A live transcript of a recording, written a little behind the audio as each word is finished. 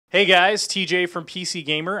Hey guys, TJ from PC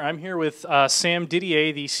Gamer. I'm here with Sam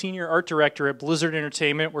Didier, the Senior Art Director at Blizzard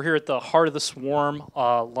Entertainment. We're here at the Heart of the Swarm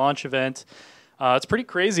launch event. It's pretty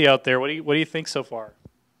crazy out there. What do you think so far?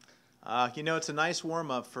 It's a nice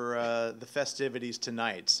warm-up for the festivities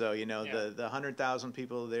tonight. So, the 100,000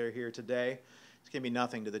 people that are here today, it's going to be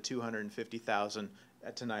nothing to the 250,000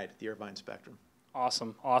 tonight at the Irvine Spectrum.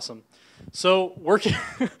 Awesome, awesome. So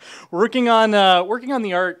working on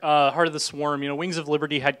the art Heart of the Swarm. Wings of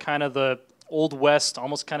Liberty had kind of the Old West,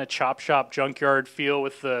 almost kind of chop shop junkyard feel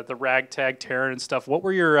with the ragtag Terran and stuff. What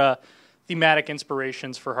were your thematic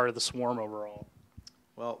inspirations for Heart of the Swarm overall?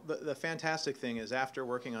 Well, the fantastic thing is after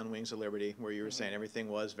working on Wings of Liberty, where you were saying everything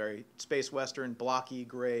was very space western, blocky,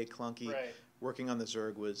 gray, clunky, right. Working on the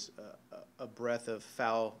Zerg was a breath of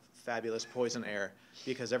foul, fabulous poison air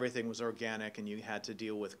because everything was organic and you had to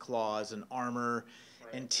deal with claws and armor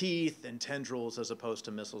and teeth and tendrils as opposed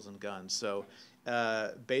to missiles and guns. So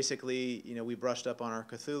basically, we brushed up on our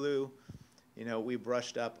Cthulhu. We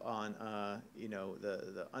brushed up on,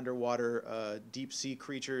 the underwater deep sea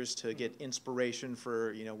creatures to get inspiration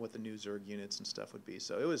for, what the new Zerg units and stuff would be.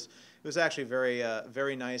 So it was actually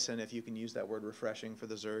very nice, and if you can use that word refreshing for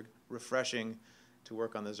the Zerg, refreshing to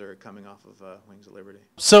work on the Zerg coming off of Wings of Liberty.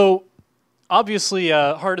 So obviously,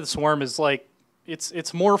 Heart of the Swarm is like,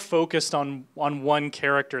 it's more focused on one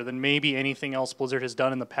character than maybe anything else Blizzard has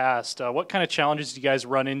done in the past. What kind of challenges do you guys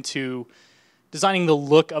run into designing the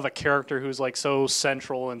look of a character who's like so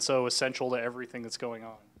central and so essential to everything that's going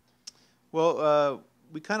on? Well,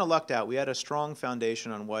 we kind of lucked out. We had a strong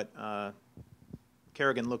foundation on what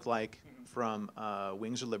Kerrigan looked like from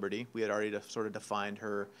Wings of Liberty. We had already sort of defined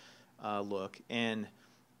her look. And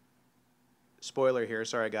spoiler here,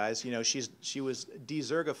 sorry guys, she was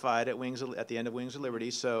de-Zergified at the end of Wings of Liberty,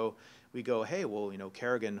 so we go, hey, well,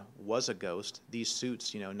 Kerrigan was a ghost. These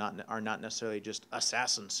suits, are not necessarily just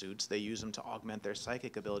assassin suits. They use them to augment their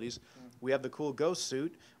psychic abilities. We have the cool ghost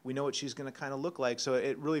suit. We know what she's going to kind of look like. So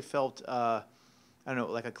it really felt, I don't know,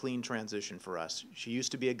 like a clean transition for us. She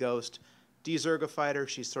used to be a ghost. De-Zergified her.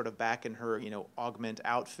 She's sort of back in her, augment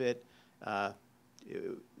outfit.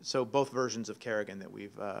 So both versions of Kerrigan that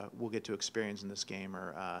we'll get to experience in this game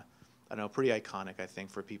are, I don't know, pretty iconic, I think,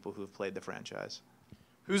 for people who have played the franchise.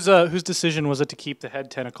 Whose decision was it to keep the head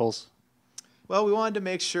tentacles? Well, we wanted to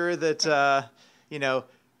make sure that,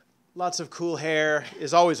 lots of cool hair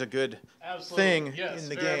is always a good thing in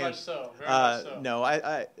the game. Much so. Very much so.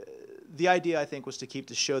 No, the idea, I think, was to keep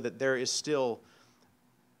to show that there is still,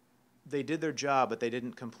 they did their job, but they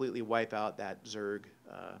didn't completely wipe out that Zerg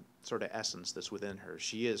sort of essence that's within her.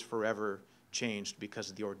 She is forever changed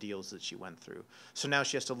because of the ordeals that she went through. So now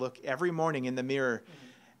she has to look every morning in the mirror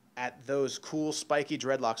at those cool spiky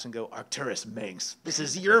dreadlocks and go, Arcturus Minx, this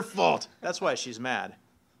is your fault. That's why she's mad.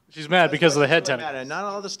 She's mad because of the head tentacles. And not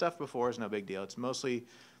all the stuff before is no big deal. It's mostly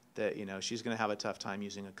that, she's going to have a tough time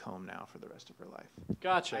using a comb now for the rest of her life.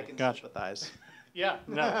 Gotcha. I can sympathize. Yeah,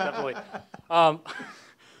 no, definitely.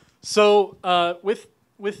 So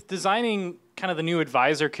with designing kind of the new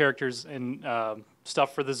advisor characters and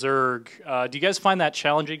stuff for the Zerg, do you guys find that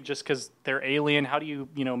challenging just because they're alien? How do you,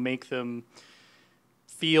 make them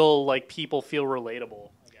feel like people feel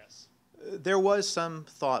relatable, I guess? There was some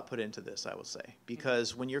thought put into this, I will say,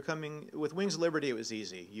 because when you're coming with Wings of Liberty, it was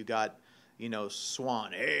easy. You got,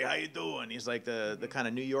 Swan, hey, how you doing? He's like the kind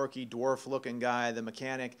of New Yorky dwarf-looking guy, the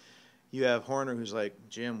mechanic. You have Horner, who's like,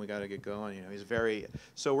 Jim, we got to get going. He's very.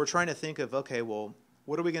 So we're trying to think of, okay, well,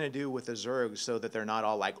 what are we going to do with the Zergs so that they're not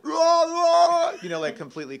all like, like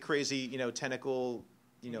completely crazy, tentacle,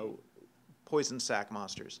 poison sac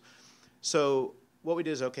monsters. So what we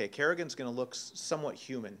did is, okay, Kerrigan's going to look somewhat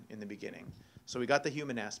human in the beginning. So we got the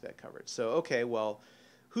human aspect covered. So, okay, well,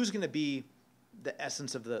 who's going to be the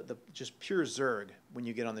essence of the just pure Zerg when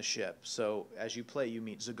you get on the ship? So as you play, you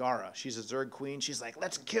meet Zagara. She's a Zerg queen. She's like,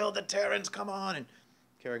 let's kill the Terrans, come on. And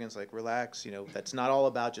Kerrigan's like, relax. That's not all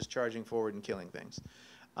about just charging forward and killing things.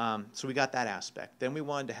 So we got that aspect. Then we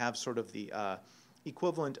wanted to have sort of the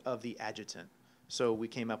equivalent of the adjutant. So we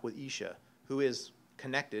came up with Isha, who is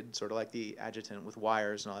connected, sort of like the adjutant with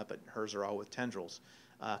wires and all that, but hers are all with tendrils,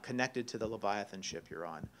 connected to the Leviathan ship you're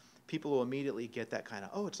on. People will immediately get that kind of,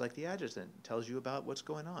 oh, it's like the adjutant, tells you about what's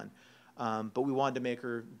going on. But we wanted to make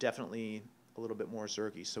her definitely a little bit more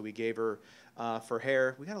Zergy. So we gave her, for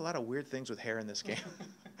hair, we got a lot of weird things with hair in this game.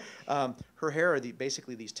 Her hair are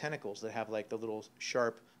basically these tentacles that have like the little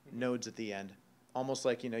sharp nodes at the end, almost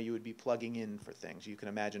like, you would be plugging in for things. You can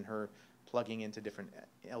imagine her plugging into different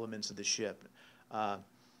elements of the ship.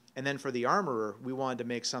 And then for the armorer, we wanted to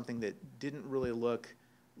make something that didn't really look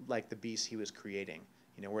like the beast he was creating.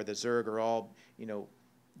 Where the Zerg are all,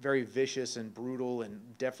 very vicious and brutal and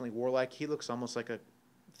definitely warlike. He looks almost like a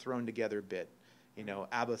thrown together bit. You know,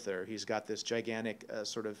 Abathur, he's got this gigantic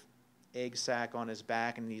sort of egg sac on his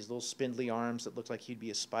back and these little spindly arms that look like he'd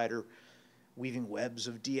be a spider weaving webs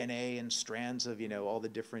of DNA and strands of, you know, all the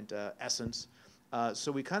different essence.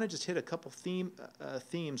 So we kind of just hit a couple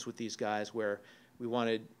themes with these guys where we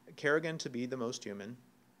wanted Kerrigan to be the most human.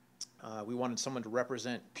 We wanted someone to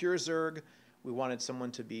represent pure Zerg. We wanted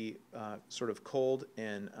someone to be sort of cold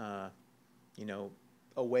and, you know,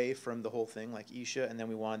 away from the whole thing like Isha. And then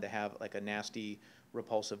we wanted to have like a nasty,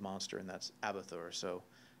 repulsive monster, and that's Abathur. So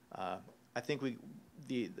I think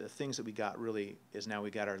the things that we got really is now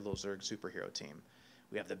we got our little Zerg superhero team.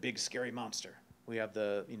 We have the big scary monster. We have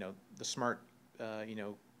the, you know, the smart, you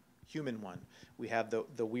know, human one. We have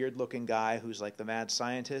the weird looking guy who's like the mad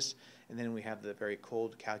scientist, and then we have the very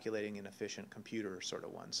cold, calculating, and efficient computer sort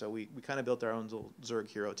of one. So we kind of built our own little Zerg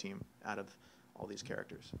hero team out of all these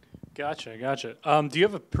characters. Gotcha. Do you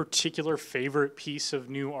have a particular favorite piece of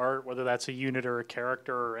new art, whether that's a unit or a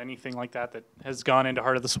character or anything like that, that has gone into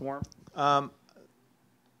Heart of the Swarm?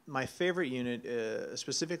 My favorite unit,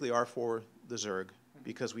 specifically R4, the Zerg,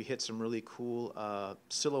 because we hit some really cool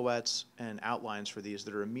silhouettes and outlines for these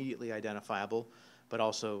that are immediately identifiable, but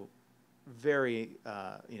also very,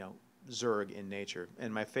 you know, Zerg in nature.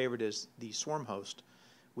 And my favorite is the Swarm Host,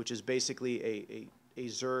 which is basically a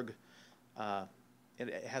Zerg.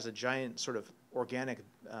 It has a giant sort of organic,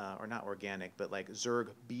 or not organic, but like Zerg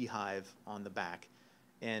beehive on the back.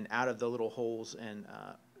 And out of the little holes and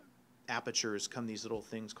apertures come these little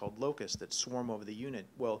things called locusts that swarm over the unit.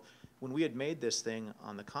 Well, when we had made this thing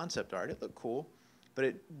on the concept art, it looked cool, but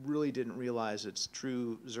it really didn't realize its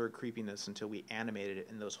true Zerg creepiness until we animated it,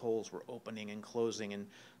 and those holes were opening and closing, and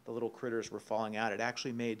the little critters were falling out. It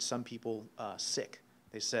actually made some people sick.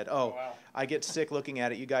 They said, oh, wow, I get sick looking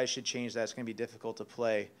at it. You guys should change that. It's going to be difficult to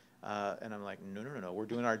play. And I'm like, no, we're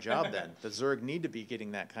doing our job then. The Zerg need to be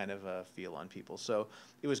getting that kind of feel on people. So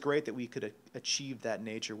it was great that we could achieve that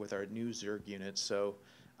nature with our new Zerg units. So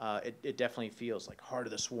it definitely feels like Heart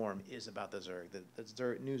of the Swarm is about the Zerg.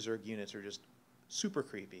 The new Zerg units are just super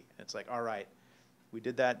creepy. It's like, all right, we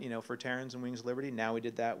did that, you know, for Terrans and Wings of Liberty. Now we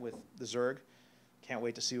did that with the Zerg. Can't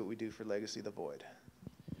wait to see what we do for Legacy of the Void.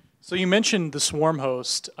 So you mentioned the Swarm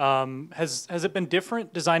Host. Has it been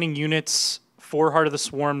different designing units for Heart of the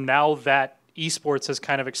Swarm now that esports has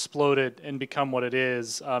kind of exploded and become what it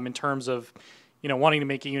is, in terms of, you know, wanting to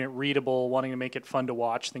make a unit readable, wanting to make it fun to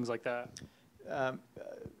watch, things like that?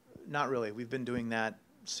 Not really. We've been doing that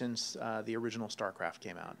since the original StarCraft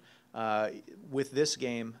came out. With this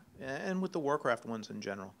game, and with the Warcraft ones in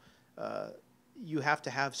general, you have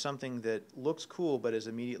to have something that looks cool but is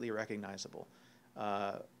immediately recognizable.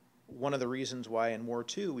 One of the reasons why in War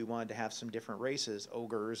II we wanted to have some different races,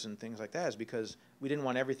 ogres and things like that, is because we didn't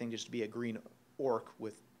want everything just to be a green orc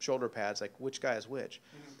with shoulder pads, like which guy is which.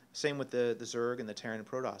 Mm-hmm. Same with the Zerg and the Terran and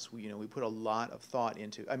Protoss. We put a lot of thought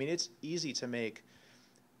into. I mean, it's easy to make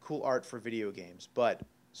cool art for video games, but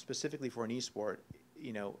specifically for an esport,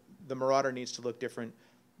 you know, the Marauder needs to look different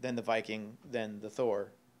than the Viking, than the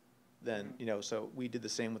Thor, than, you know. So we did the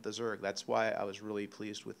same with the Zerg. That's why I was really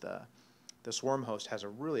pleased with the Swarm Host. Has a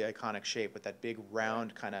really iconic shape with that big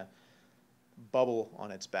round kind of bubble on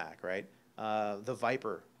its back, right? The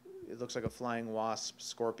Viper, it looks like a flying wasp,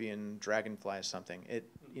 scorpion, dragonfly, something. It,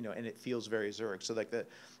 you know, and it feels very Zerg. So like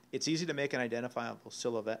it's easy to make an identifiable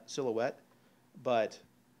silhouette, but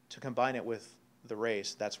to combine it with the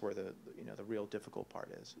race, that's where the real difficult part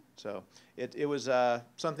is. So it was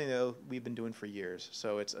something that we've been doing for years.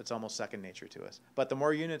 So it's almost second nature to us. But the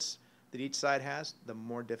more units that each side has, the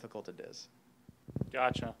more difficult it is.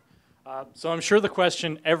 Gotcha. So I'm sure the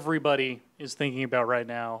question everybody is thinking about right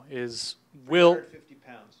now is, will 350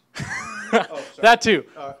 pounds. Oh, that too?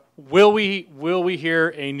 Will we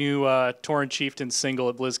hear a new Tauren Chieftain single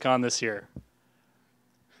at BlizzCon this year?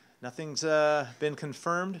 Nothing's been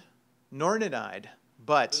confirmed nor denied,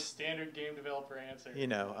 but the standard game developer answer. You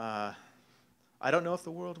know, I don't know if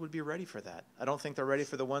the world would be ready for that. I don't think they're ready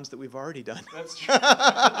for the ones that we've already done. That's true.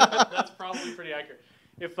 That's probably pretty accurate.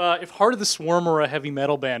 If Heart of the Swarm were a heavy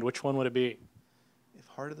metal band, which one would it be? If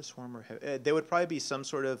Heart of the Swarm were heavy, they would probably be some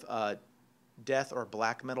sort of death or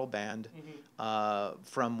black metal band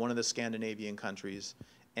from one of the Scandinavian countries,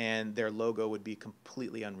 and their logo would be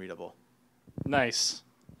completely unreadable. Nice.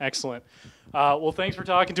 Excellent. Well, thanks for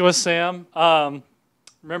talking to us, Sam.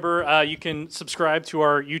 Remember, you can subscribe to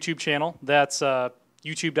our YouTube channel. That's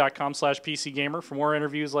youtube.com/PCGamer for more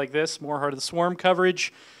interviews like this, more Heart of the Swarm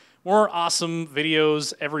coverage, more awesome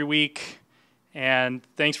videos every week. And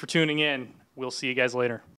thanks for tuning in. We'll see you guys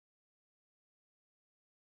later.